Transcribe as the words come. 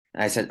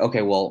And I said,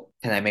 okay, well,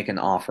 can I make an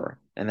offer?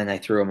 And then I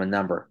threw him a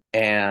number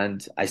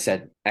and I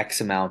said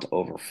X amount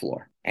over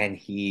floor. And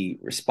he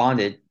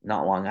responded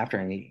not long after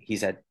and he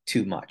said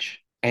too much.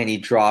 And he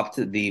dropped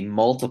the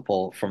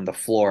multiple from the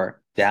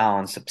floor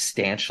down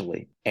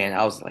substantially. And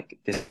I was like,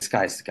 this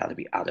guy's got to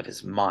be out of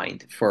his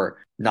mind for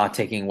not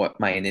taking what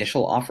my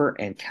initial offer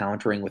and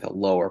countering with a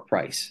lower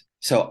price.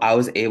 So I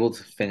was able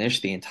to finish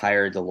the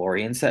entire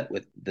Delorean set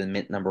with the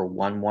mint number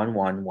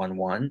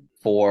 11111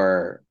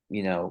 for,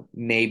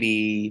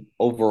 maybe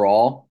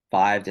overall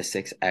 5 to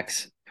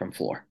 6x from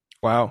floor.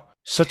 Wow.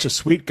 Such a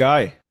sweet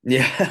guy.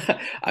 Yeah.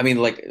 I mean,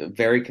 like a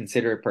very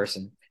considerate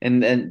person.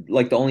 And then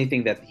like the only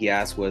thing that he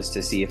asked was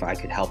to see if I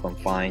could help him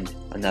find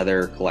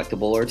another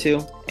collectible or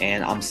two.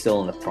 And I'm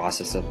still in the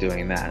process of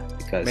doing that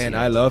because Man,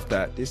 I love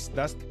that.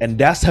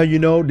 That's how you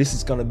know this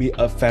is gonna be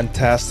a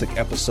fantastic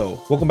episode.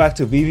 Welcome back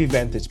to VeVe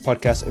Vantage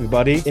Podcast,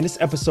 everybody. In this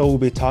episode, we'll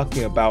be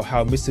talking about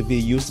how Mr. V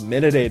used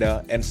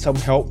metadata and some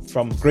help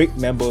from great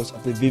members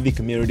of the VeVe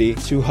community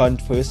to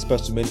hunt for his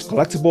special mint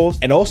collectibles,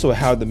 and also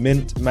how the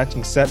mint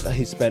matching set that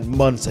he spent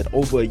months and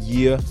over a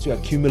year to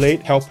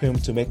accumulate helped him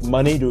to make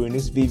money during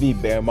this VeVe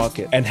bear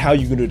market, and how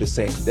you can do the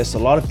same. There's a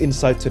lot of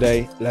insight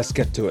today. Let's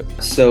get to it.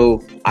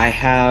 So I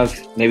have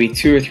maybe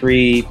 2 or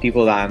 3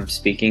 people that I'm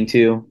speaking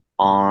to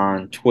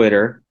on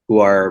Twitter who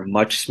are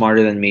much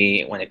smarter than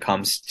me when it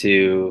comes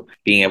to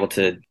being able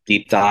to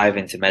deep dive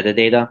into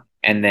metadata.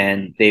 And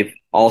then they've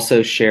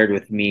also shared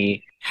with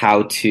me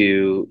how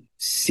to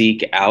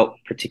seek out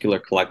particular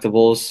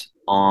collectibles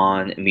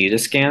on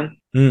Mutascan,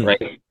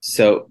 right?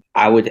 So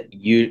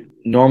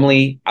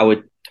normally I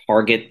would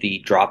target the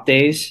drop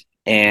days,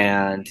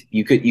 and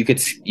you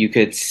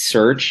could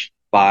search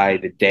by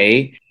the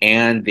day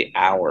and the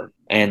hour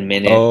and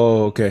minute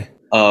Oh, okay.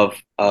 of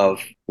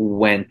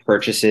when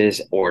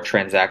purchases or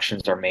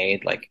transactions are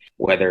made, like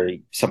whether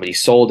somebody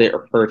sold it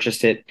or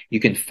purchased it, you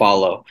can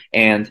follow.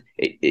 And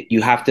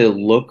you have to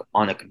look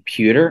on a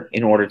computer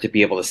in order to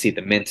be able to see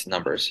the mint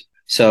numbers.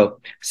 So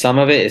some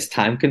of it is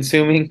time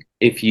consuming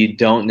if you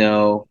don't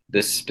know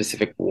the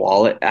specific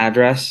wallet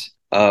address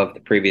of the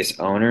previous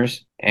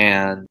owners.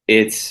 And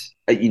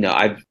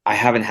I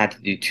haven't had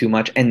to do too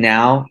much. And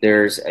now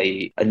there's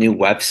a new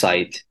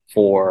website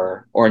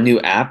or a new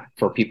app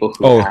for people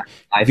who Oh, have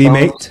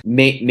iPhones.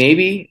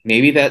 VeMate.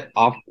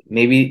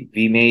 Maybe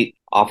VeMate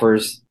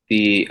offers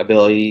the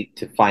ability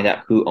to find out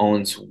who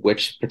owns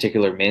which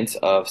particular mints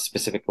of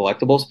specific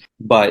collectibles.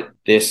 But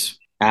this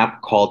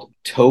app called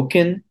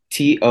Token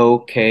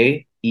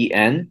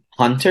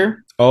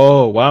Hunter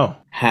Oh, wow.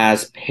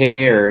 has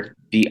paired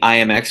the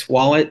IMX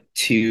wallet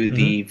to Mm-hmm.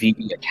 the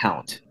VeVe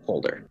account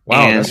holder.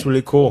 Wow, that's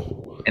really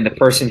cool. And the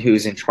person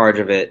who's in charge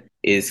of it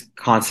is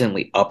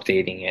constantly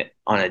updating it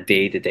on a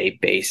day-to-day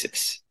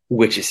basis,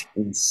 which is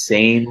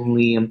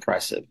insanely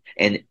impressive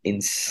and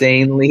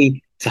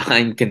insanely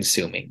time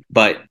consuming.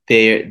 But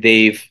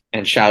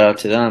and shout out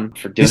to them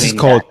for This is doing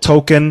that. called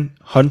Token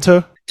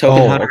Hunter.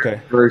 Token Oh, Hunter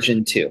okay.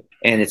 version 2.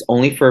 And it's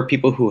only for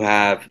people who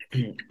have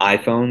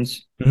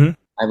iPhones, Mm-hmm.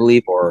 I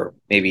believe, or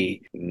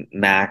maybe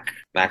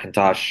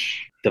Macintosh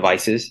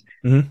devices.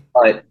 Mm-hmm.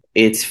 But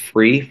it's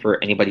free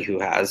for anybody who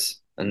has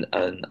an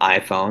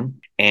iPhone,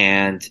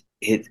 and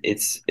it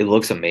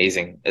looks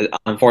amazing.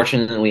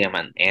 Unfortunately, I'm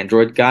an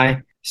Android guy,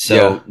 Yeah.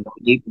 so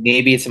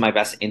maybe it's in my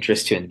best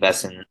interest to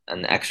invest in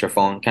an extra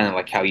phone, kind of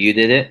like how you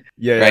did it,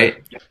 Yeah, right?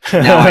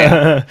 Now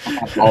yeah. I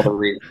have all the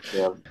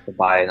reasons to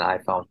buy an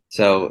iPhone,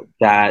 so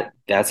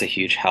that's a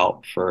huge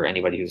help for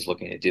anybody who's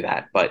looking to do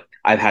that. But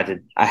I had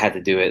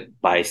to do it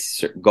by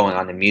going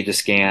on the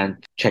Mutascan,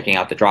 checking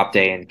out the drop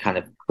day, and kind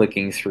of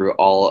clicking through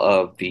all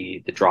of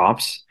the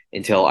drops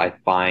until I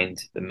find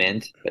the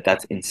mint. But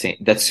that's insane.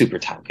 That's super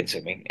time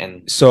consuming.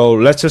 And So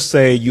let's just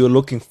say you're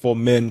looking for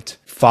mint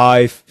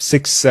 5,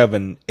 6,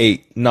 7,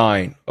 8,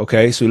 9.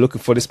 Okay, so you're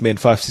looking for this mint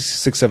 5,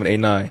 6, 7, 8,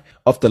 9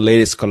 of the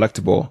latest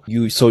collectible.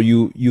 You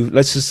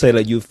let's just say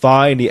that you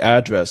find the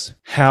address.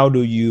 How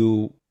do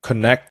you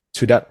connect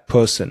to that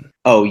person?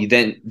 oh,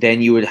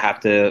 then you would have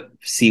to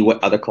see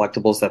what other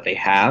collectibles that they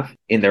have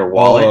in their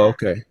wallet, Oh,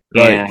 okay,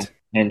 and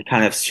right.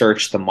 kind of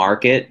search the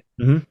market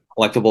Mm-hmm.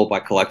 collectible by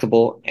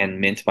collectible and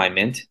mint by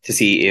mint to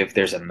see if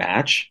there's a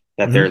match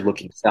that they're Mm-hmm.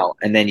 looking to sell.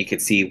 And then you can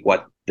see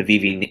what the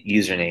VV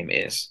username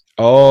is.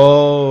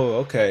 Oh,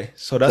 okay.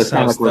 So So that it's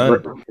kind of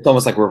sounds done. it's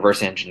almost like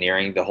reverse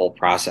engineering the whole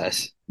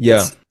process.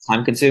 Yeah. It's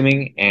time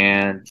consuming,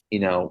 and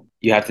you've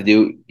got to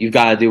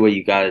do what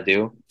you got to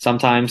do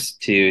sometimes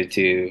to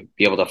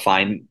be able to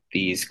find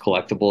these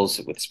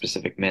collectibles with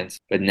specific mints.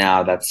 But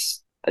now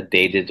that's a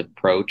dated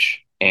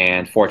approach.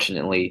 And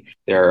fortunately,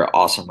 there are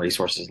awesome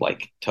resources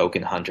like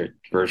Token Hunter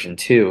version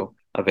 2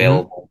 Mm-hmm.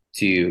 available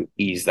to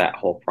ease that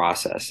whole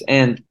process.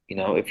 And,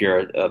 if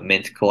you're a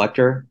mint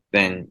collector,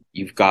 then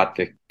you've got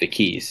the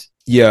keys.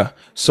 Yeah.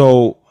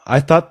 So I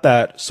thought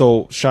that,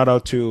 so shout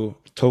out to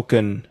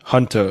Token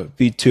Hunter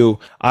V2.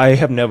 I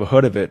have never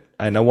heard of it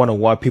and I wonder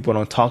why people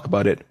don't talk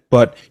about it.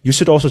 But you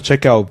should also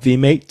check out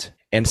VeMate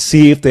and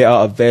see if they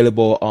are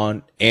available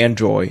on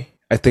Android.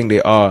 I think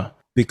they are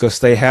because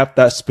they have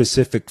that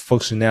specific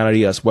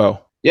functionality as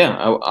well. Yeah,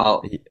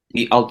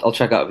 I'll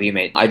check out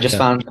VeMate. I just Yeah.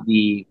 found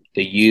the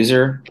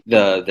user,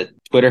 the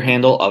Twitter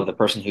handle of the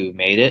person who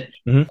made it.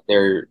 Hmm.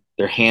 Their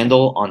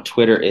handle on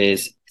Twitter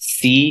is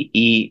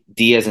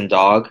CED as in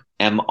dog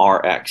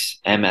MRX,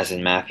 M as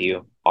in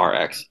Matthew,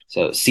 RX.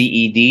 So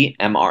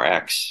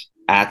CEDMRX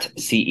at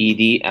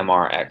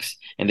CEDMRX.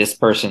 And this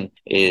person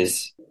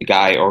is the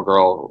guy or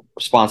girl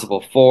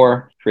responsible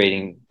for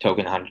creating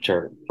Token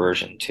Hunter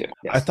version 2. I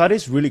Yes. thought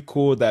it's really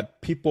cool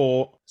that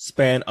people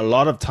spend a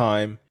lot of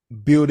time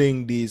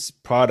building these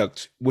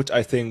products, which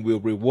I think will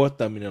reward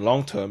them in the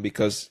long term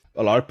because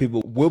a lot of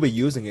people will be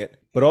using it.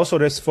 But also,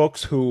 there's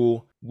folks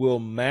who will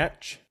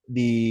match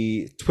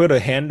the Twitter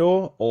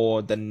handle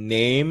or the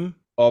name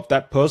of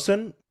that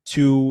person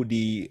to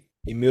the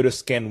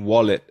Immutascan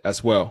wallet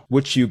as well,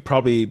 which you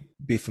probably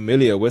be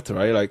familiar with,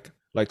 right?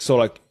 Like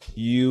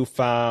you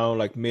found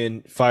like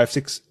min 5,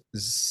 6,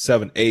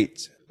 7,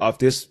 8 of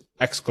this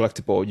X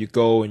collectible. You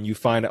go and you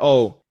find,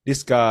 oh,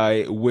 this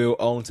guy will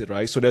owns it,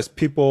 right? So there's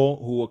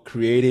people who are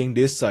creating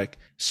this like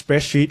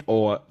spreadsheet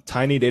or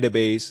tiny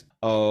database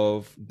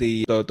of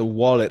the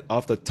wallet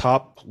of the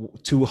top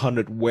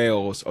 200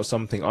 whales or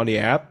something on the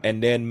app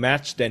and then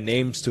match their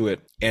names to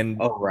it. And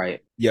Oh,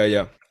 right.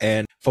 yeah.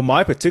 And for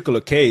my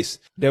particular case,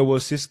 there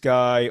was this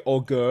guy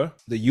or girl.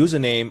 The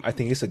username, I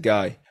think it's a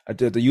guy.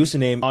 The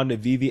username on the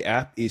VeVe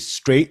app is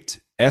straight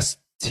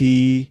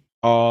STRAIT.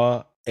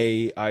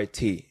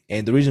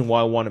 And the reason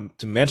why I wanted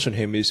to mention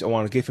him is I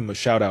want to give him a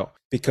shout out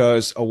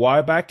because a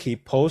while back he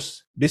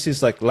posts. This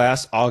is like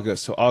last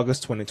August, so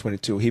August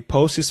 2022. He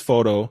posts his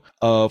photo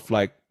of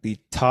like the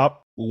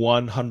top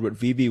 100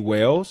 VeVe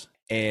whales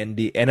and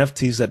the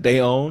NFTs that they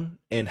own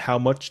and how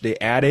much they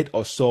added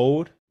or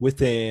sold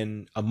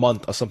within a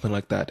month or something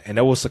like that. And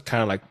that was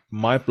kind of like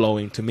mind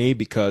blowing to me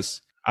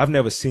because I've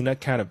never seen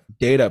that kind of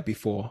data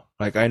before.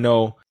 Like I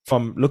know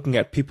from looking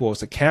at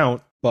people's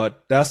account,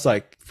 but that's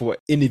like for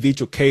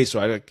individual case,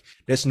 right? Like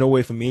there's no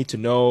way for me to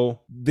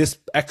know this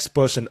X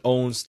person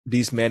owns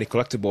these many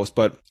collectibles.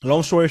 But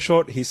long story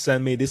short, he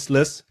sent me this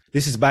list.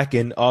 This is back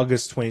in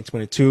August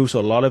 2022. So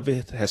a lot of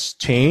it has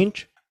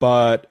changed,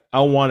 but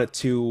I wanted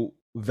to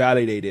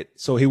validate it.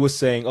 So he was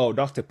saying, oh,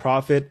 Dr.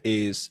 Profit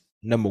is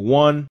number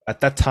one. At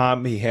that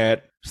time, he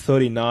had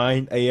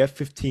 39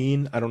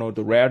 AF15. I don't know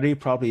the rarity,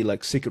 probably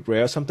like secret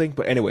rare or something.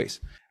 But anyways,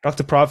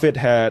 Dr. Profit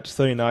had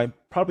 39,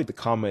 probably the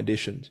common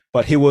edition.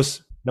 But he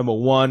was number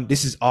one.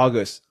 This is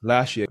August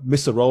last year.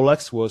 Mr.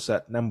 Rolex was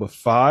at number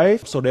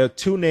 5. So there are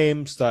two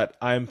names that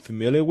I'm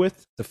familiar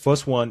with. The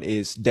first one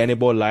is Danny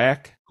Boy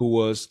Lack, who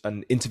was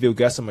an interview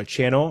guest on my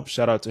channel.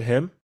 Shout out to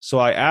him. So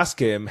I asked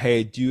him,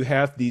 hey, do you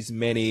have these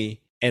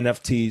many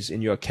NFTs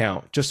in your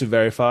account just to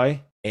verify?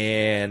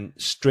 And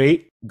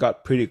straight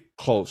got pretty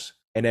close.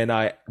 And then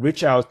I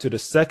reached out to the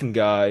second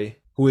guy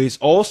who is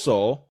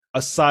also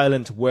a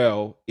silent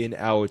whale in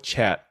our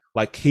chat.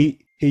 Like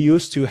he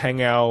used to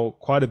hang out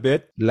quite a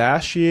bit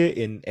last year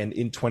in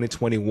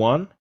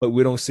 2021, but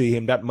we don't see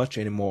him that much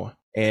anymore.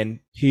 And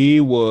he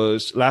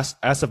was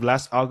as of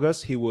last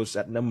August, he was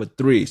at number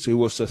 3. So he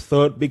was the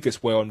third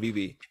biggest whale on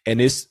VeVe.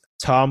 And it's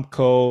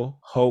Tomko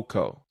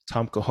Hoko.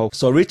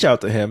 So reach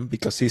out to him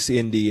because he's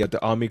in the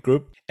army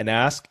group and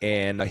ask,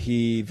 and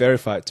he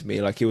verified to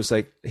me. Like he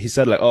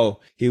said like,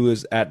 oh, he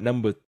was at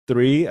number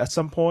 3 at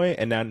some point,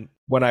 and then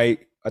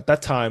at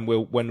that time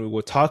when we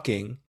were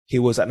talking, he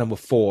was at number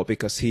 4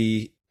 because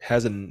he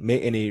hasn't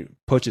made any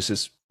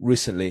purchases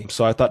recently.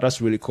 So I thought that's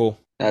really cool.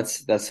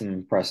 That's some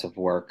impressive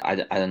work. I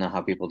don't know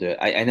how people do it.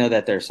 I know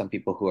that there's some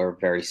people who are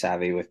very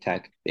savvy with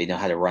tech. They know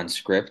how to run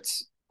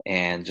scripts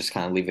and just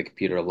kind of leave the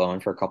computer alone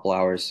for a couple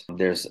hours.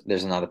 There's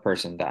another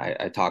person that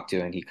I talked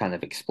to, and he kind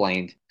of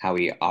explained how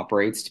he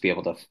operates to be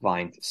able to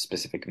find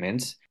specific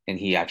mints. And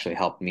he actually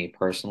helped me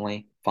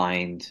personally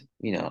find,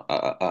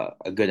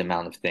 a good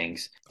amount of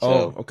things.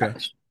 Oh, So okay.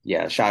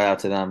 yeah, shout out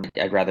to them.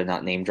 I'd rather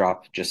not name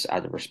drop just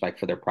out of respect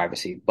for their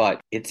privacy,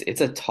 but it's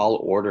a tall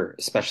order,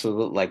 especially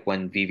like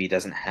when VeVe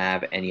doesn't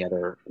have any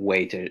other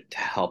way to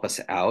help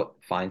us out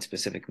find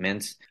specific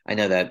mints. I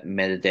know that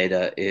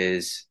metadata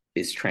is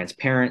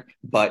transparent,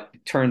 but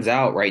it turns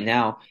out right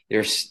now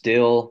they're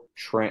still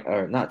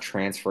or not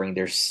transferring,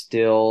 they're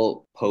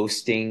still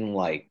posting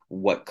like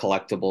what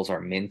collectibles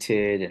are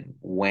minted and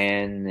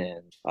when,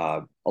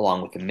 and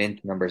along with the mint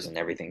numbers and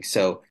everything.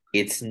 So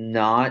it's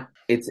not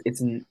it's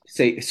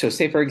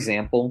say for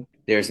example,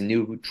 there's a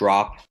new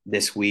drop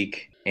this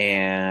week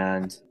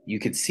and you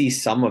could see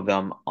some of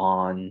them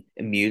on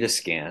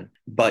Immutascan,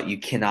 but you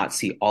cannot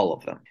see all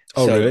of them.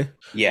 Oh, So really?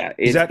 yeah,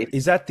 Is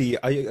that the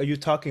are you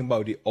talking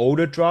about the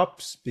older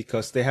drops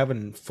because they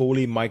haven't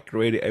fully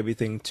migrated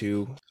everything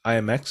to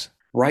IMX?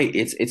 right.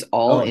 It's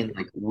all Oh, in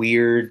like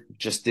weird,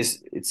 just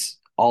this, it's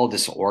all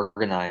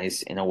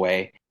disorganized in a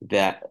way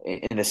that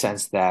in the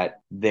sense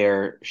that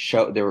they're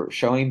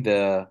showing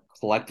the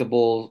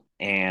collectible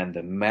and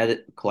the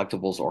meta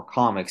collectibles or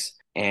comics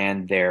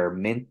and their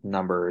mint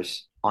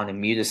numbers on a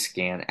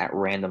Mutascan at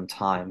random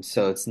times.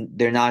 So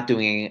they're not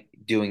doing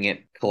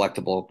it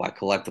collectible by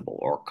collectible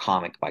or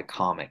comic by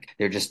comic.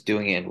 They're just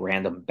doing it in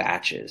random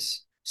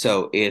batches.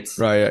 So it's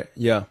right.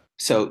 Yeah.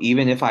 So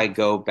even if I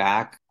go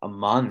back a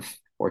month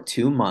or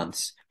 2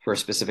 months for a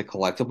specific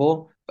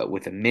collectible, but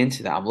with a mint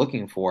that I'm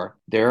looking for,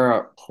 there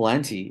are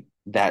plenty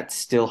that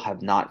still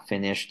have not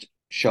finished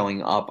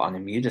showing up on a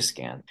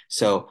Mutascan.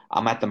 So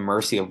I'm at the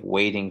mercy of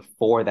waiting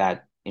for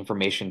that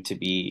information to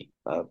be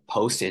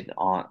posted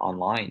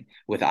online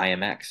with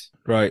IMX.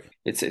 Right.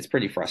 It's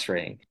pretty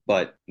frustrating,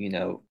 but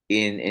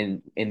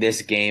in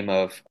this game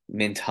of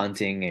mint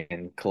hunting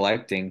and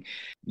collecting,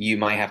 you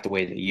might have to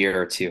wait a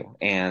year or two.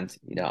 And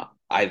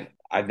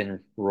I've been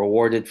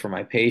rewarded for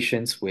my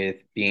patience with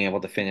being able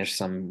to finish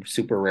some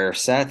super rare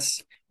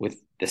sets with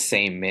the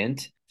same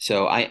mint.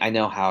 So I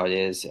know how it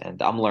is,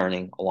 and I'm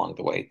learning along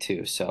the way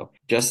too. So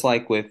just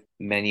like with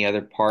many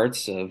other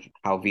parts of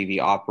how VeVe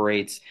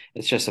operates,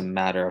 it's just a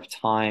matter of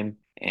time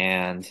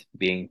and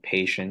being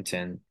patient,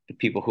 and the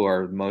people who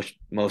are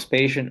most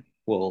patient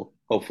will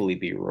hopefully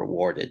be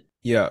rewarded.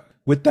 Yeah.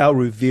 Without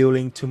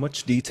revealing too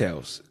much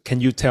details,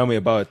 can you tell me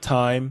about a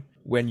time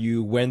when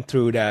you went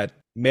through that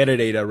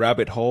metadata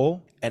rabbit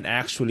hole and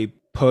actually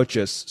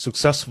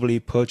successfully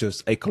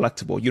purchased a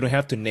collectible? You don't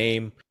have to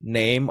name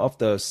of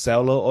the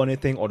seller or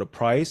anything or the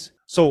price.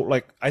 So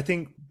like I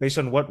think based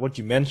on what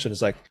you mentioned,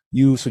 it's like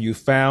you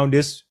found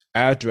this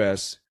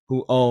address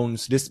who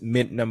owns this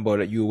mint number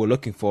that you were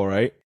looking for,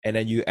 right? And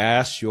then you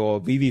asked your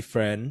VeVe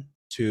friend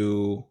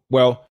to,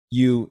 well,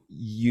 you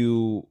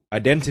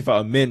identify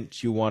a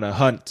mint you want to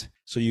hunt.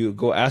 So you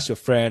go ask your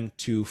friend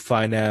to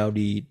find out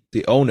the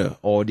owner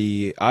or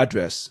the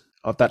address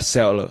of that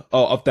seller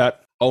or of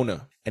that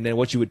owner. And then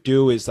what you would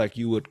do is like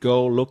you would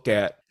go look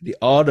at the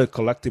other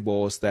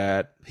collectibles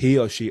that he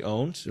or she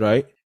owns,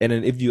 right? And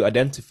then if you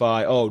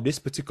identify, oh, this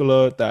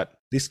particular that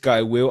this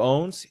guy Will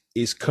owns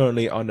is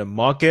currently on the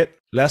market,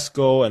 let's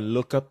go and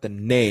look up the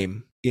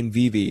name in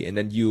VeVe. And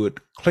then you would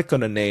click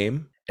on the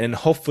name, and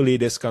hopefully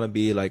there's gonna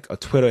be like a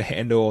Twitter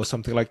handle or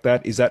something like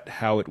that. Is that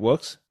how it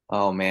works?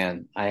 Oh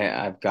man,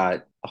 I've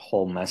got a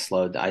whole mess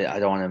load. I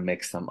don't want to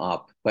mix them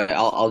up, but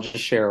I'll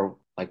just share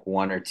like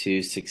one or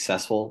two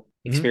successful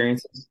Mhm.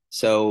 experiences.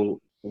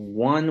 So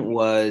one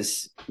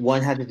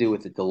had to do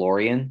with the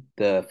DeLorean,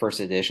 the first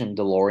edition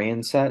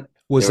DeLorean set.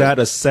 Was There was that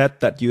a set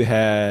that you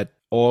had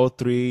all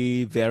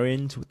three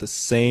variants with the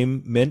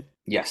same mint?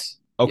 Yes,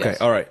 Okay,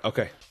 yes. all right,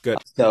 okay, good.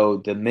 So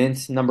the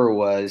mint number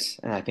was,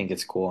 and I think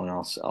it's cool, and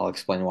I'll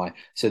explain why.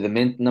 So the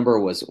mint number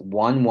was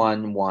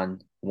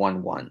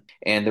 11111.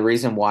 And the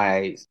reason why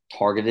I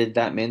targeted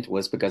that mint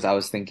was because I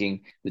was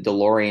thinking the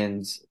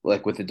DeLoreans,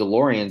 like with the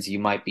DeLoreans, you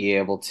might be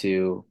able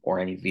to,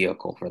 or any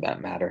vehicle for that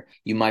matter,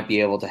 you might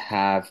be able to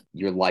have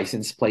your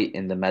license plate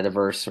in the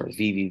metaverse or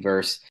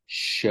VeVeverse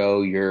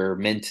show your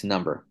mint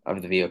number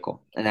of the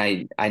vehicle. And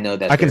I know I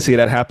that can there, see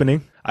that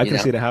happening. I you can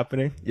know, see that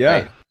happening. Yeah.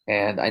 right?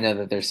 And I know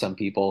that there's some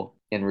people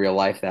in real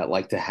life that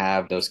like to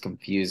have those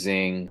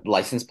confusing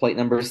license plate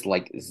numbers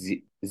like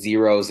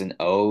zeros and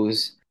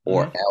O's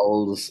or Hmm.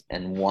 L's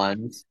and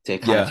ones to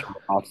kind of Yeah.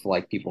 throw off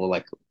like people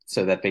like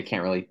so that they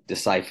can't really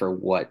decipher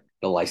what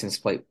the license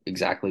plate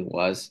exactly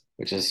was,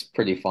 which is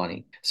pretty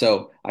funny.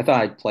 So I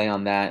thought I'd play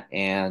on that,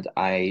 and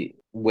I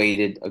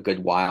waited a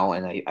good while,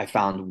 and I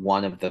found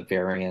one of the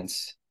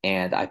variants,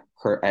 and I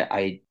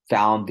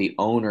found the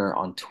owner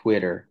on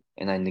Twitter,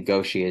 and I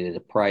negotiated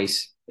a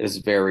price. It was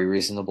very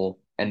reasonable.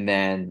 And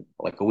then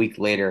like a week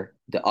later,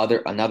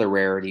 another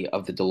rarity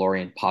of the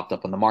DeLorean popped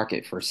up on the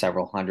market for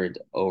several hundred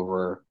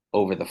over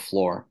the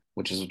floor,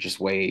 which is just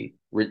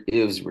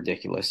it was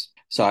ridiculous.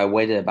 So I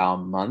waited about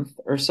a month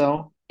or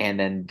so, and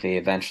then they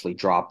eventually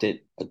dropped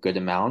it a good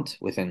amount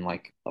within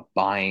like a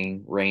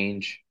buying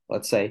range.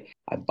 Let's say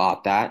I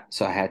bought that,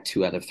 so I had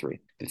two out of three.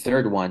 The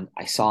third one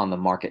I saw on the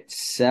market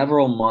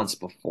several months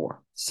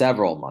before,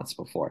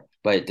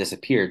 but it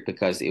disappeared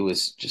because it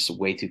was just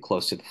way too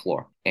close to the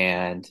floor,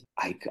 and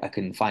I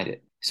couldn't find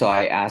it. So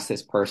I asked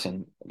this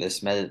person,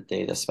 this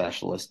metadata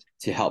specialist,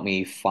 to help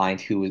me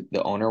find who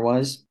the owner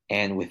was.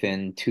 And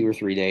within 2 or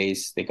 3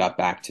 days, they got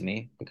back to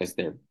me because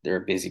they're a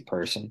busy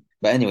person.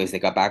 But anyways, they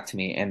got back to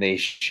me and they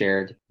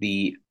shared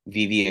the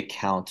VeVe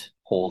account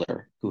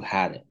holder who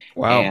had it.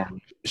 Wow.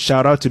 And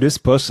Shout out to this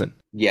person.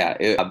 yeah,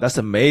 That's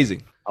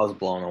amazing. I was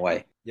blown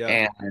away.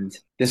 Yeah. And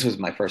this was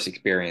my first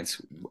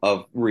experience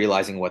of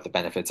realizing what the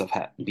benefits of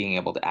being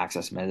able to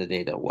access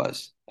metadata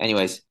was.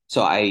 Anyways,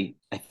 so I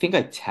think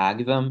I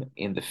tagged them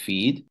in the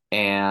feed,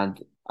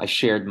 and I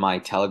shared my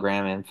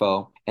Telegram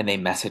info, and they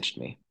messaged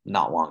me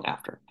not long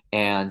after.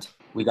 And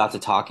we got to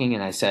talking,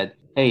 and I said,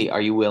 "Hey,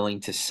 are you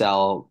willing to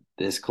sell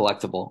this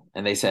collectible?"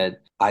 And they said,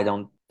 "I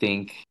don't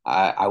think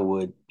I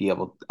would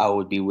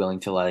be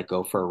willing to let it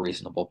go for a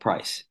reasonable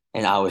price."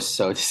 And I was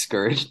so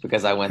discouraged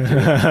because went through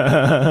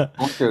a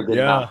good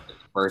amount Yeah. of the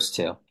first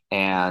two.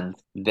 And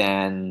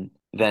then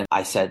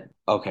I said,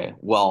 okay,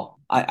 well,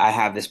 I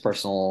have this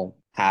personal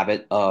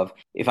habit of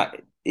if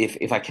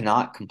I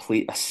cannot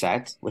complete a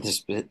set with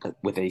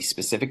with a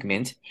specific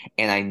mint,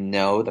 and I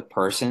know the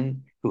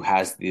person who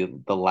has the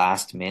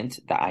last mint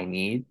that I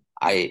need,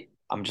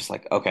 I'm just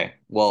like, okay,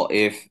 well,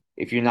 if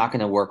you're not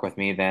going to work with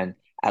me, then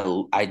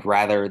I'd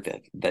rather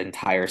the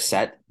entire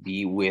set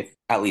be with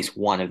at least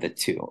one of the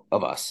two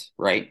of us,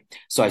 right?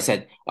 So I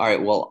said, all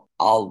right, well,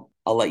 I'll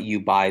let you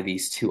buy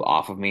these two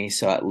off of me,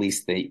 so at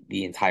least the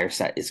entire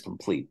set is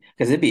complete.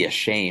 Because it'd be a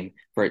shame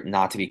for it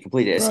not to be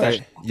completed,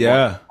 especially Right.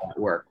 Yeah. at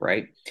work,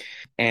 right?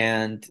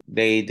 And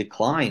they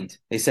declined.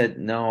 They said,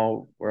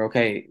 no, we're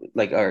okay.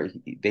 Like, or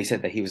they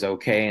said that he was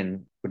okay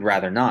and would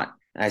rather not.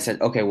 And I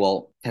said, okay,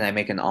 well, can I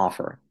make an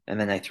offer? And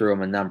then I threw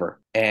him a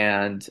number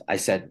and I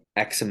said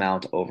X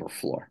amount over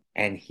floor.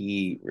 And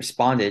he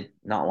responded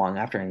not long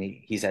after and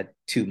he said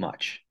too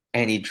much.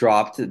 And he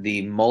dropped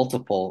the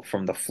multiple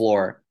from the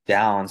floor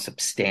down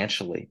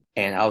substantially.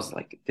 And I was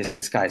like,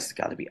 this guy's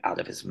got to be out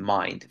of his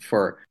mind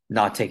for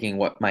not taking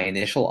what my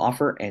initial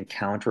offer and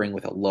countering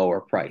with a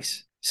lower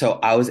price. So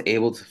I was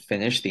able to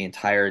finish the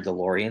entire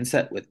Delorean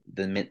set with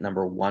the mint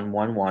number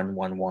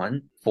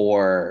 11111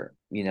 for,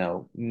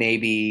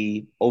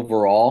 maybe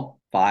overall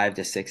 5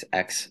 to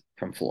 6x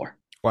from floor.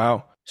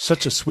 Wow.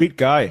 Such a sweet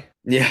guy.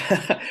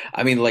 Yeah.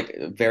 I mean, like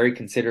a very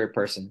considerate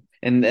person.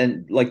 And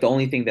then like the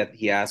only thing that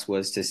he asked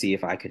was to see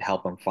if I could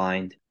help him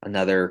find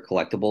another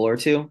collectible or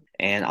two.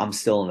 And I'm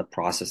still in the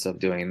process of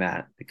doing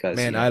that because,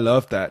 Man, I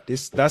love that.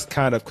 That's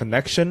kind of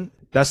connection.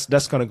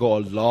 That's gonna go a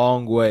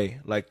long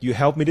way. Like you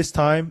help me this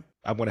time,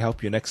 I'm gonna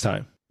help you next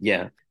time.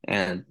 yeah.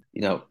 And,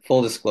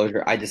 full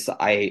disclosure,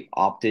 I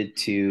opted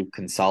to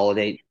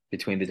consolidate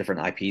between the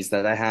different IPs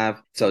that I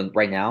have. So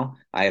right now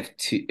I have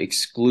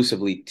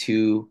exclusively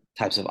two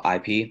types of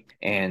IP,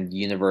 and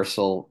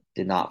Universal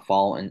did not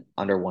fall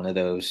under one of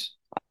those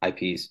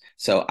IPs.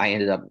 So I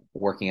ended up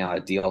working out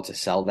a deal to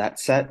sell that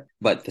set,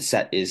 but the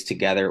set is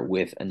together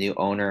with a new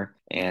owner,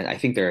 and I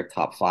think they're a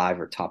top 5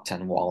 or top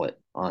 10 wallet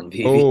on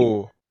VeVe.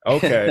 Oh,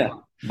 okay.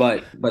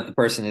 But the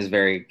person is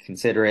very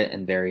considerate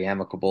and very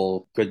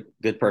amicable,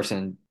 good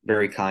person,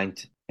 very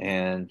kind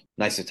and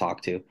nice to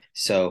talk to.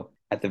 So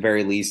at the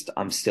very least,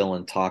 I'm still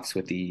in talks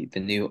with the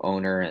new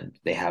owner, and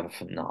they have a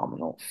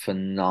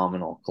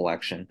phenomenal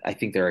collection. I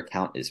think their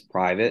account is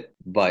private,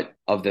 but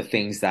of the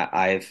things that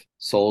I've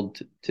sold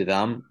to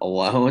them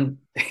alone,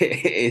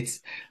 it's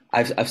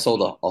I've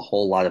sold a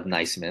whole lot of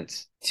nice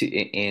mints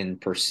in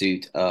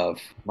pursuit of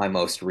my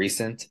most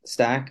recent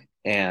stack.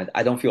 And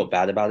I don't feel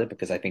bad about it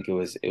because I think it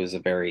was a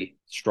very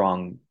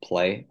strong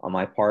play on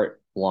my part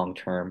long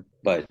term.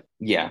 But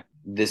yeah,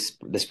 this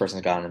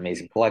person's got an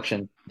amazing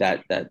collection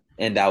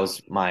and that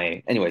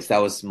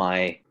was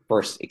my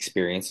first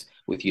experience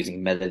with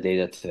using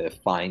metadata to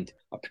find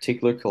a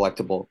particular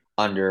collectible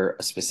under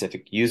a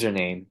specific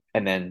username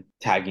and then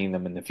tagging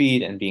them in the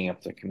feed and being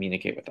able to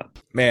communicate with them.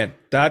 Man,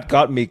 that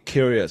got me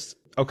curious.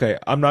 Okay,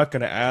 I'm not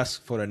gonna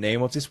ask for the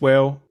name of this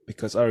whale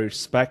because I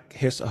respect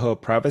his or her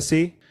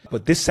privacy.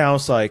 But this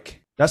sounds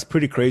like that's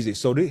pretty crazy.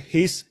 So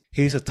he's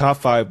a top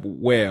 5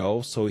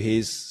 whale, so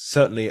he's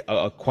certainly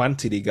a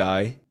quantity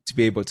guy to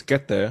be able to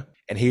get there,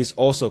 and he's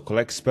also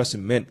collect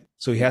specimen mint.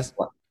 So he has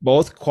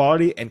both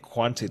quality and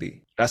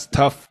quantity. That's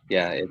tough.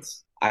 Yeah,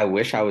 I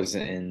wish I was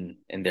in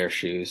their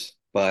shoes,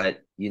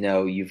 but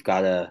you've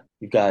gotta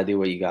do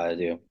what you gotta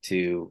do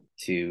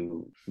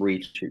to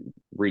reach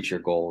your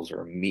goals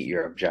or meet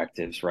your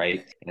objectives,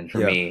 right? And for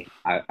Yeah. me,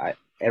 I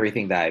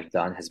everything that I've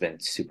done has been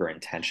super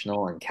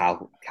intentional and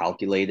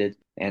calculated,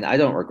 and I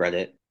don't regret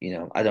it.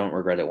 I don't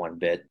regret it one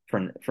bit.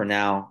 For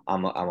now,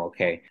 I'm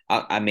okay.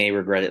 I may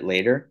regret it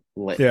later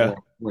Yeah.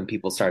 when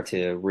people start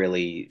to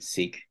really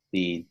seek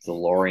the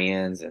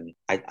DeLoreans, and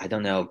I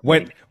don't know.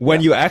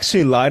 When you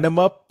actually line them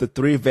up, the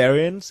 3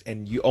 variants,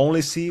 and you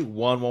only see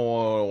one,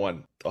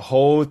 the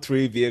whole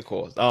 3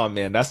 vehicles. Oh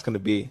man, that's gonna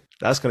be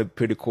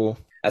pretty cool.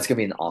 That's gonna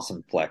be an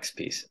awesome flex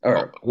piece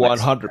or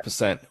flex.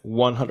 100%,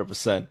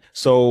 100%.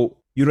 So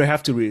you don't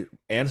have to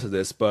answer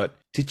this, but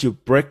did you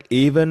break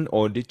even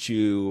or did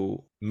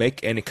you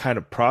make any kind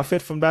of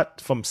profit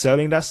from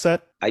selling that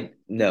set? I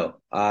no,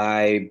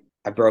 I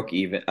broke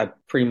even. I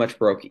pretty much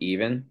broke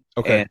even,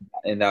 Okay.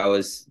 and that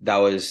was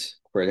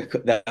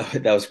critical.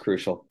 That was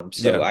crucial.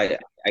 So Yeah.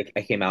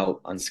 I came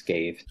out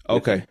unscathed.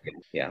 Okay.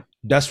 Yeah.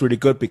 That's really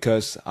good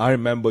because I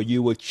remember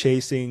you were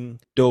chasing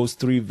those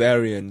 3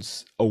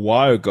 variants a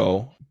while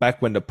ago,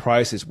 back when the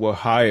prices were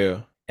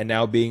higher, and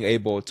now being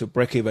able to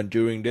break even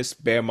during this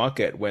bear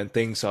market when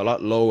things are a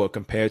lot lower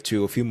compared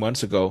to a few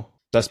months ago.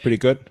 That's pretty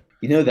good.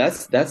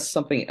 That's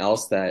something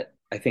else that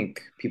I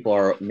think people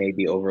are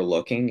maybe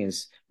overlooking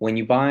is when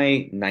you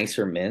buy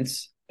nicer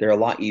mints, they're a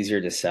lot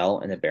easier to sell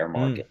in a bear Mm,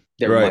 market.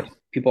 They're right. much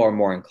People are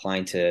more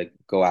inclined to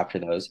go after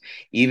those.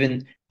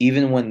 Even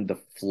when the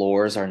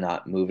floors are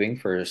not moving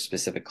for a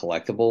specific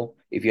collectible,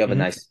 if you have a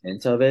Mhm. nice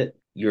mint of it,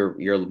 you're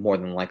more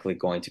than likely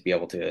going to be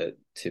able to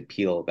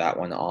peel that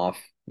one off,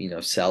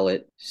 sell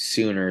it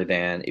sooner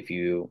than if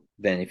you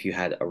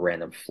had a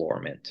random floor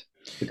mint.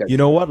 Because You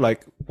know what?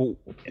 Like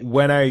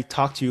when I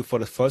talked to you for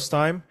the first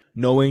time,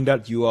 knowing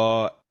that you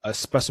are a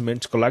specimen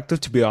collector,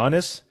 to be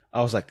honest,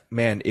 I was like,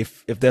 man,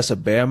 if there's a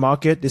bear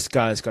market, this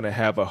guy is gonna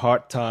have a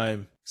hard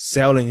time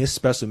selling his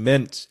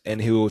specimens and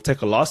he will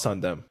take a loss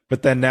on them.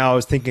 But then now I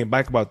was thinking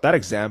back about that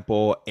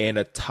example and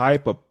a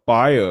type of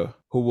buyer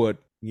who would,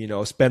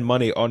 spend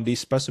money on these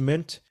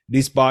specimens.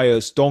 these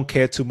buyers don't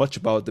care too much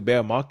about the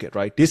bear market,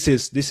 right? This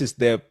is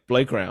their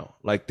playground.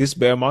 Like this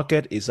bear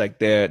market is like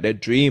their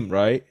dream,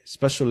 right?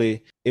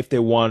 Especially if they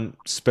want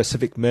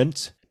specific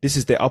mints. This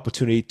is their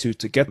opportunity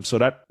to get them. So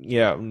that,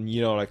 yeah,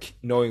 like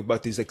knowing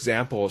about these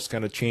examples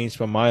kind of changed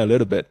my mind a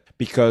little bit,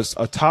 because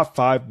a top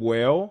five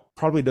whale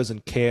probably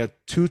doesn't care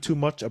too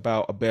much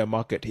about a bear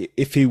market.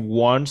 If he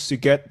wants to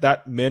get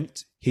that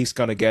mint, he's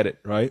gonna get it,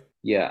 right?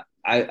 Yeah,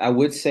 I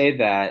would say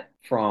that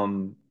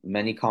from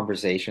many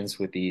conversations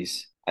with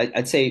these,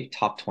 I'd say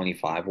top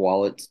 25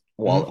 wallet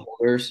Hmm.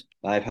 holders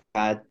that I've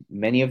had,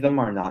 many of them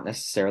are not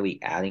necessarily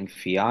adding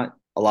fiat.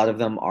 A lot of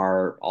them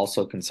are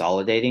also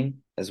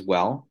consolidating as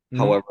well. Hmm.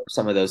 However,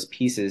 some of those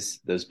pieces,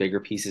 those bigger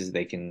pieces,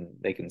 they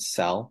can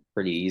sell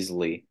pretty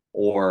easily,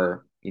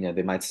 or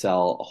they might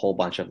sell a whole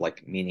bunch of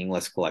like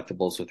meaningless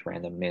collectibles with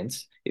random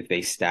mints if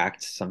they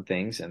stacked some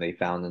things and they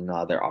found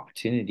another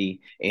opportunity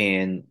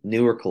in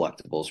newer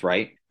collectibles,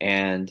 right?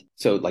 And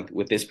so, like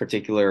with this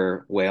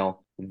particular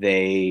whale,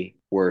 they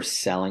were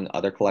selling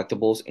other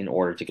collectibles in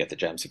order to get the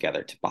gems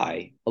together to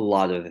buy a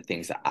lot of the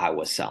things that I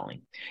was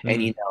selling.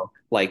 And Hmm.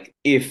 like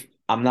if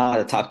I'm not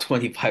a top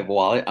 25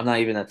 wallet, I'm not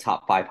even a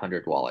top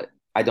 500 wallet.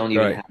 I don't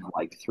even Right. have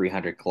like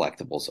 300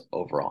 collectibles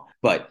overall.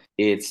 But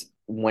it's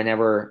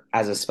whenever,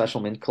 as a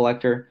special mint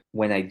collector,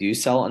 when I do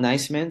sell a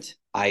nice mint,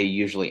 I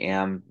usually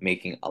am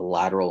making a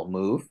lateral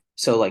move.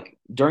 So like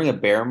during a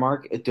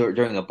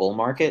bull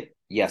market,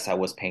 yes, I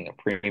was paying a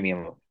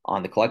premium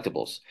on the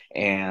collectibles,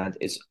 and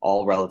it's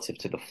all relative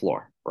to the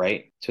floor,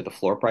 right? To the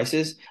floor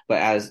prices.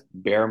 But as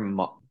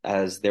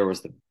there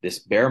was this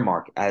bear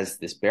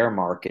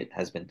market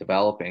has been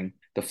developing,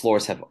 the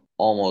floors have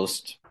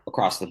almost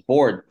across the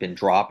board been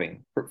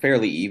dropping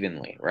fairly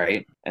evenly,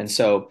 right? And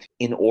so,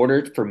 in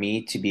order for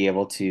me to be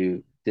able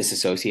to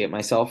disassociate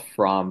myself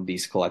from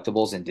these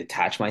collectibles and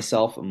detach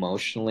myself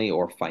emotionally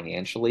or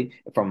financially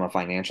from a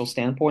financial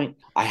standpoint,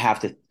 I have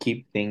to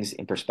keep things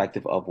in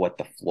perspective of what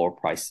the floor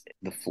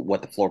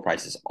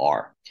prices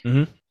are.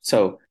 Hmm.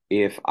 So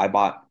if I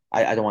bought,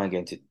 I don't want to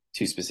get into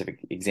too specific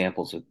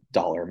examples with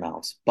dollar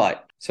amounts,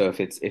 but so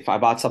if I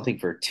bought something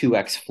for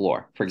 2x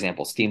floor, for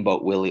example,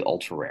 Steamboat Willie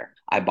Ultra Rare,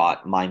 I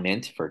bought my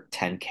mint for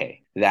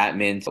 10K. That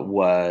mint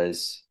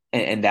was,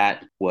 and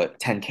that what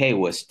 10K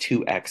was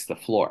 2x the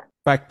floor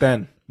Back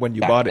then when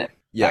you back bought then. it.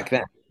 Yeah. Back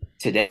then.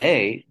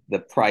 Today, the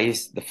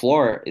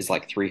floor is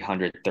like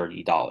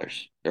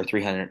 $330 or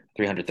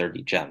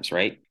 330 gems,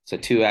 right? So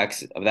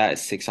 2x of that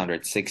is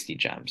 660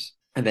 gems.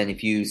 And then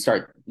if you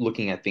start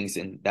looking at things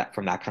in that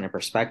from that kind of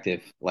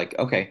perspective, like,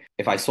 okay,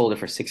 if I sold it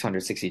for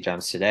 660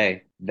 gems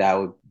today, that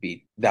would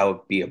be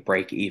a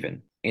break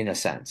even in a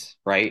sense,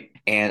 right?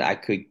 And I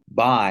could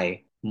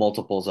buy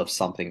multiples of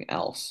something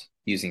else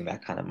using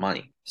that kind of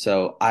money.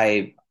 So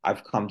I've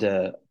come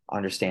to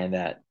understand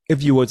that,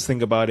 If you would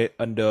think about it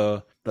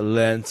under the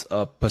lens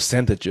of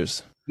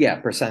percentages. yeah,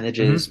 Hmm.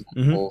 percentages,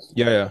 Hmm. multiples,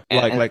 Yeah,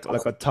 yeah. Like and like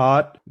like a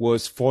Todd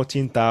was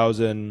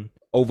 14,000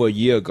 over a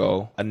year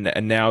ago, and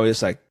now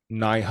it's like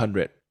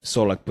 900.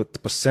 So like, but the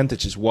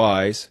percentages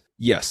wise,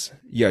 yes,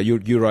 yeah,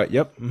 you're right.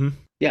 Yep. Hmm.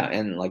 yeah,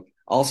 and like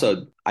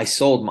also I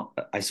sold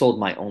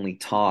my only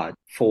Todd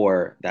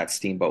for that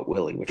Steamboat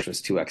Willie, which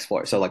was 2x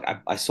floor. So like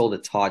I sold a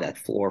Todd at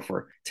floor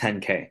for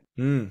 10K.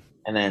 Mm.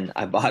 And then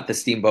I bought the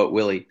Steamboat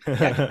Willie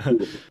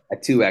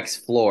at 2x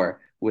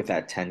floor with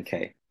that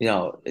 10K.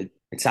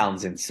 It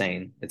sounds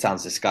insane. It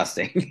sounds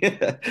disgusting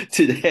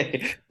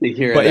today to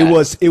hear But it that.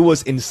 was it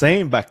was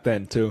insane back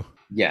then too.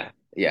 Yeah,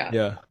 yeah.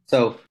 Yeah.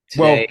 So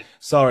Well, today,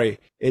 sorry.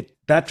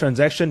 That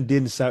transaction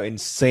didn't sound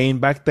insane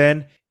back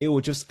then. It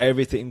was just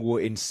everything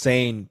were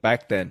insane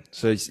back then.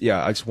 So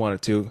yeah, I just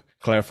wanted to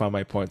clarify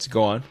my points.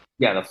 Go on.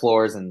 yeah, the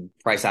floors and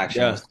price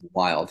action Yeah. was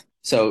wild.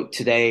 So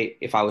today,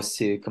 if I was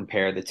to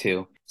compare the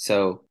two,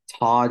 so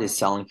Todd is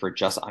selling for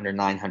just under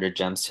 900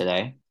 gems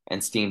today,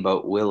 and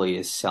Steamboat Willie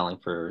is selling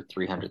for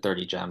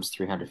 330 gems,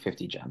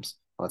 350 gems,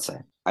 let's say.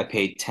 I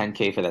paid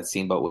 10K for that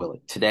Steamboat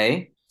Willie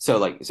today.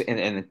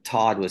 And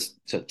Todd was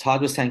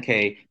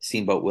 10K,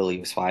 Steamboat Willie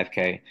was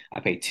 5K. I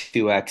paid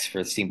 2x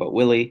for Steamboat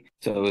Willie.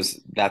 So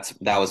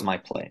that was my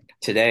play.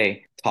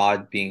 Today,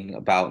 Todd being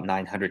about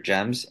 900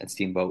 gems and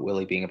Steamboat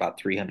Willie being about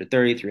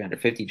 330,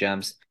 350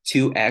 gems,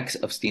 2x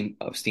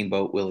of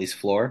Steamboat Willie's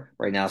floor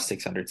right now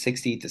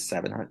 660 to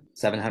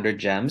 700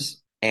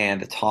 gems,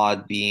 and the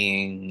Todd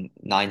being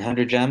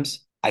 900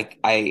 gems.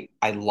 I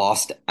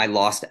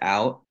lost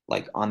out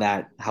like on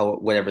that, how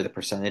whatever the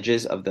percentage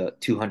is of the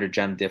 200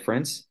 gem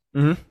difference,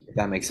 Hmm. if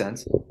that makes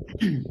sense,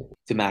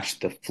 to match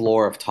the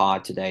floor of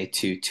Todd today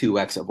to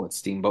 2x of what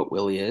Steamboat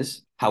Willie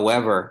is.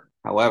 However,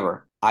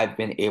 I've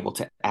been able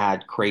to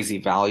add crazy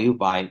value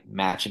by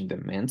matching the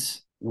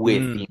mints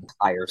with the Mm.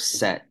 entire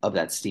set of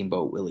that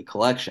Steamboat Willie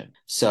collection.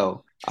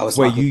 So I was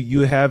Wait, talking,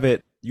 you have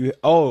it. You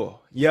Oh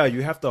yeah,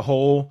 you have the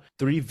whole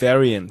three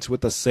variants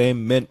with the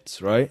same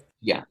mints, right?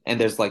 yeah, and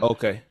there's like,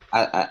 Okay.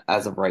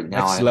 as of right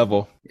now, Next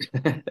level.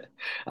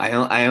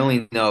 I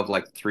only know of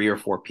like 3 or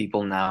 4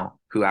 people now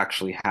who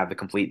actually have the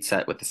complete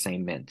set with the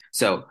same mint.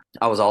 So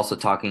I was also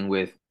talking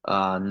with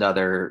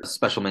another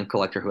special mint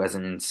collector who has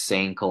an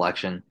insane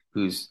collection,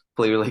 who's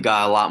clearly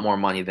got a lot more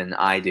money than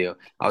I do.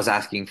 I was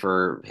asking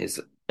for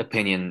his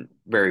opinion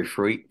very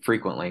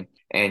frequently,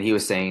 and he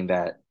was saying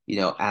that,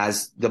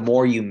 as the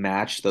more you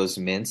match those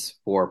mints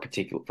for a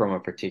particular from a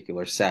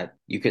particular set,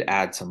 you could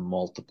add some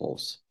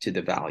multiples to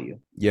the value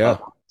Yeah.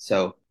 of.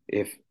 So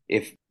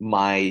if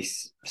my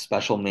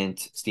special mint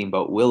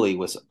Steamboat Willie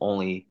was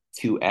only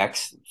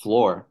 2x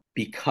floor,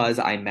 because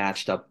I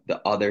matched up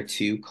the other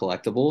two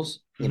collectibles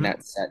in Hmm.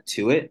 that set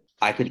to it,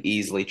 I could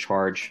easily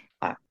charge,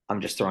 I'm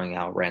just throwing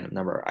out a random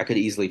number. I could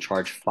easily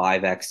charge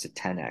 5x to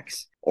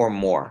 10x or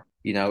more.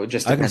 It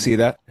just I can see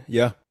that.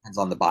 Yeah. depends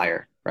on the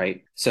buyer,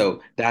 right?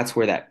 So that's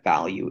where that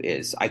value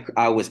is.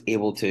 I was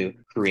able to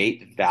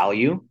create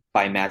value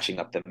by matching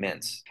up the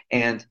mints.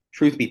 And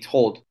truth be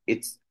told,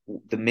 it's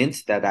the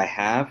mints that I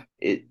have,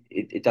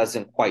 it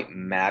doesn't quite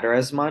matter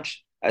as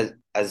much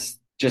as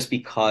just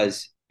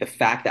because the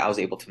fact that I was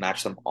able to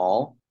match them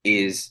all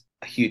is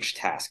a huge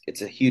task.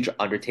 It's a huge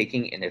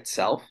undertaking in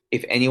itself.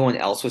 If anyone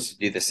else was to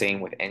do the same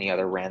with any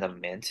other random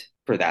mint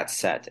for that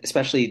set,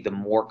 especially the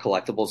more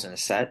collectibles in a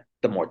set,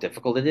 the more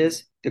difficult it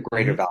is, the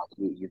greater Hmm.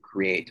 value you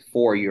create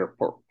for your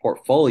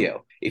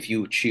portfolio if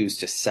you choose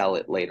to sell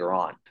it later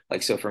on.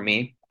 Like, so for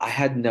me, I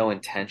had no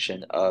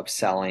intention of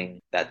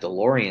selling that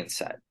Delorean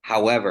set.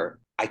 However,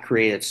 I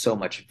created so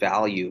much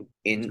value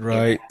in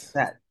Right. that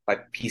set by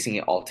piecing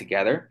it all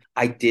together.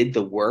 I did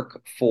the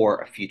work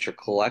for a future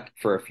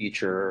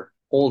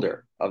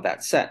holder of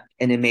that set,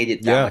 and it made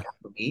it that Yeah. much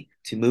for me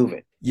to move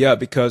it. Yeah,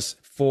 because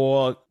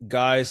for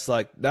guys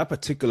like that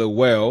particular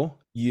whale,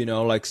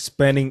 like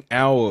spending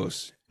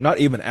hours, not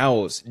even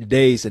hours,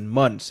 days and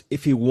months,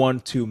 if you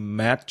want to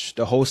match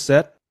the whole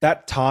set,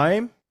 that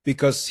time,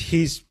 because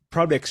he's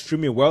probably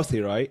extremely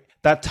wealthy, right?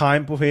 That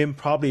time for him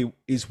probably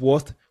is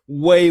worth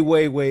way,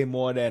 way, way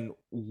more than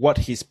what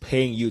he's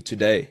paying you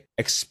today,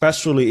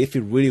 especially if he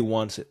really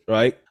wants it,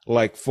 right?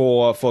 Like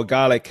for a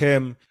guy like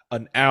him,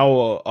 an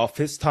hour of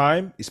his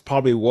time is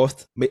probably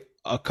worth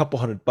a couple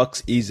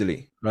 $100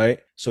 easily, right?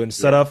 So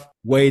instead Yeah. of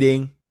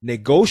waiting,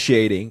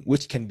 negotiating,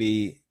 which can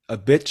be a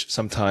bitch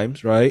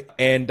sometimes, right?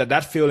 And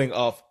that feeling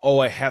of, oh,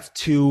 I have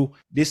two,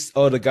 this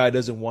other guy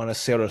doesn't want to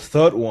sell a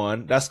third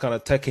one, that's going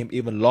to take him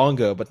even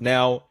longer. But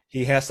now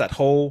he has that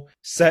whole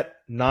set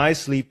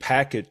nicely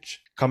packaged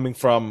coming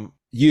from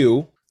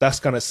you. That's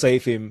going to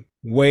save him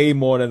way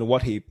more than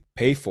what he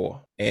paid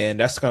for. And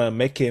that's going to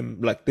make him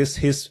like this,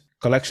 his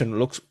collection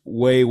looks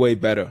way, way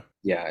better.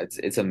 Yeah,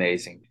 it's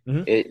amazing.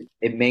 Hmm.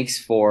 It makes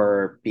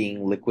for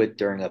being liquid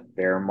during a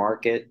bear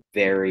market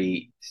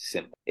very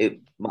simple.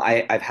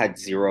 I've had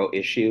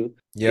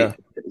Yeah.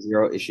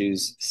 zero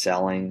issues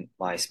selling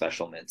my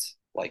special mints,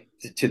 like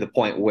to the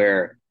point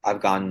where I've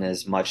gotten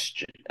as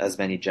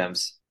many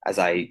gems as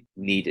I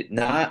needed.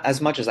 Not as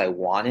much as I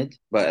wanted,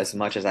 but as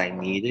much as I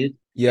needed in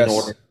Yes.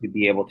 order to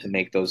be able to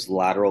make those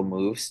lateral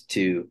moves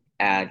to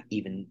add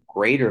even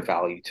greater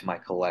value to my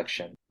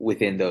collection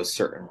within those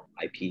certain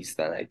IPs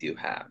that I do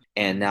have.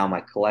 And now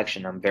my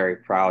collection, I'm very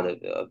proud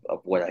of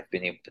what I've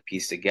been able to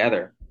piece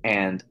together.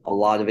 And a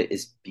lot of it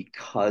is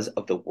because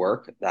of the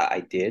work that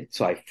I did.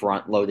 So I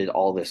front loaded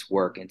all this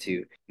work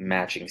into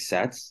matching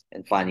sets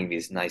and finding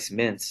these nice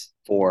mints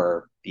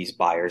for these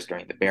buyers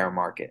during the bear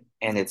market.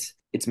 And it's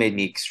made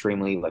me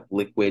extremely like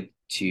liquid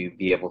to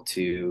be able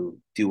to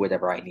do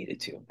whatever I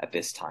needed to at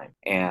this time.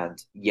 And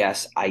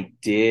yes, I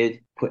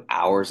did put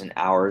hours and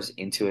hours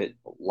into it,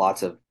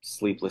 lots of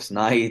sleepless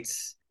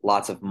nights,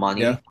 lots of Yeah.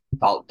 money,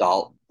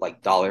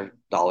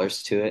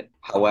 dollars to it.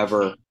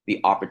 However,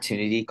 the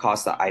opportunity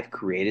cost that I've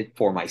created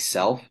for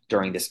myself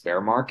during this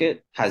bear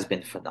market has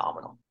been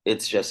phenomenal.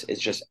 It's just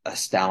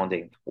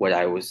astounding what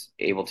I was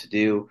able to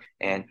do.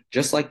 And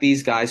just like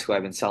these guys who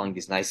I've been selling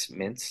these nice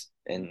mints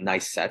and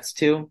nice sets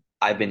to,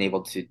 I've been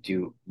able to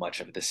do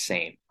much of the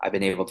same. I've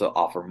been able to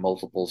offer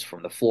multiples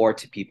from the floor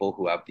to people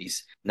who have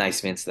these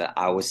nice mints that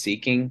I was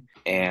seeking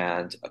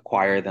and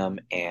acquire them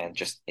and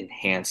just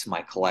enhance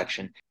my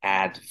collection,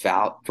 add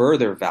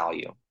further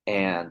value.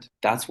 And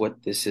that's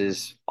what this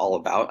is all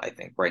about, I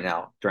think, right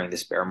now during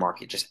this bear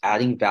market, just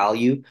adding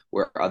value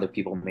where other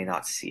people may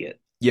not see it.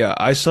 Yeah,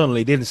 I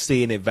certainly didn't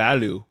see any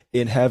value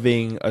in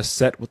having a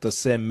set with the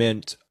same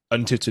mint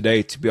until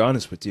today, to be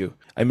honest with you.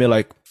 I mean,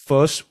 like,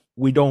 first,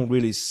 we don't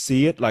really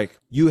see it. Like,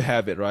 you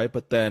have it, right?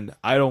 But then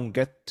I don't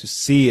get to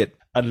see it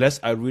unless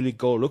I really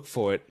go look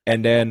for it.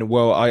 And then,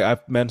 well,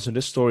 I've mentioned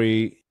this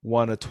story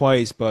one or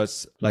twice,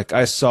 but like,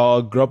 I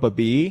saw Grubber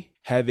B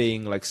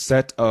having like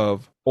set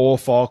of all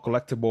fall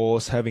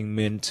collectibles having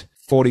mint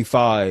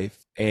 45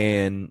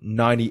 and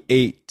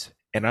 98.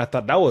 And I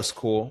thought that was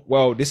cool.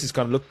 Well, this is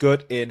gonna look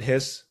good in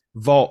his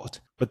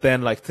vault. But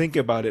then, like, think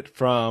about it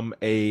from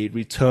a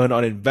return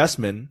on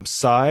investment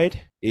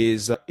side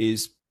is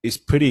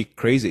pretty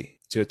crazy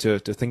to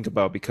think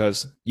about,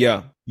 because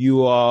yeah,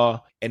 you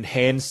are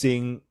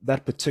enhancing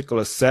that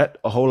particular set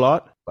a whole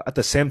lot. But at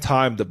the same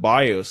time, the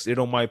buyers, they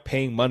don't mind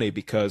paying money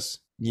because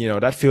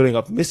that feeling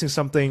of missing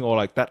something, or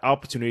like that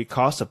opportunity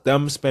cost of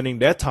them spending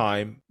their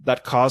time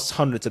that costs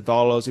hundreds of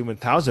dollars, even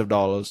thousands of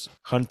dollars,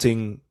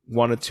 hunting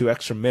 1 or 2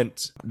 extra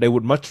mints. They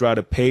would much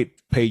rather pay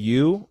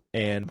you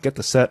and get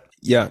the set.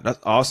 Yeah, that's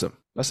awesome.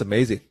 That's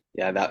amazing.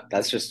 Yeah,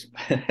 that's just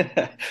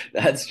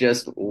that's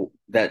just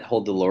that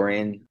whole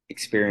Delorean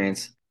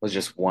experience was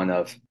just one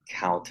of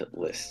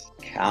countless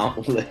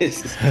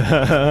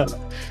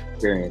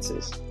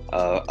experiences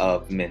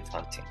of mint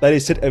hunting. That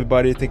is it,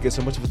 everybody. Thank you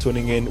so much for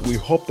tuning in. We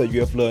hope that you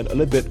have learned a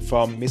little bit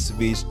from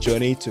MisterV's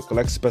journey to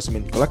collect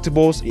specimen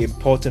collectibles, the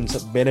importance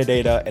of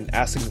metadata and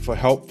asking for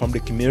help from the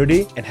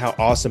community, and how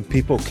awesome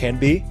people can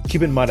be.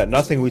 Keep in mind that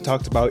nothing we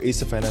talked about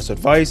is a financial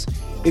advice.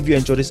 If you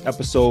enjoyed this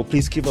episode,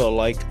 please give it a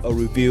like, a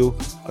review,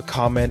 a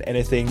comment,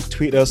 anything,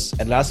 tweet us.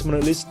 And last but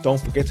not least, don't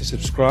forget to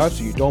subscribe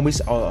so you don't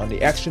miss out on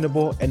the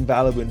actionable and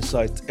valuable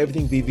insights,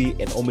 everything VeVe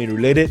and OMI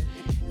related.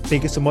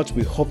 Thank you so much.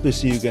 We hope to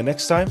see you again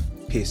next time.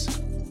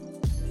 Peace.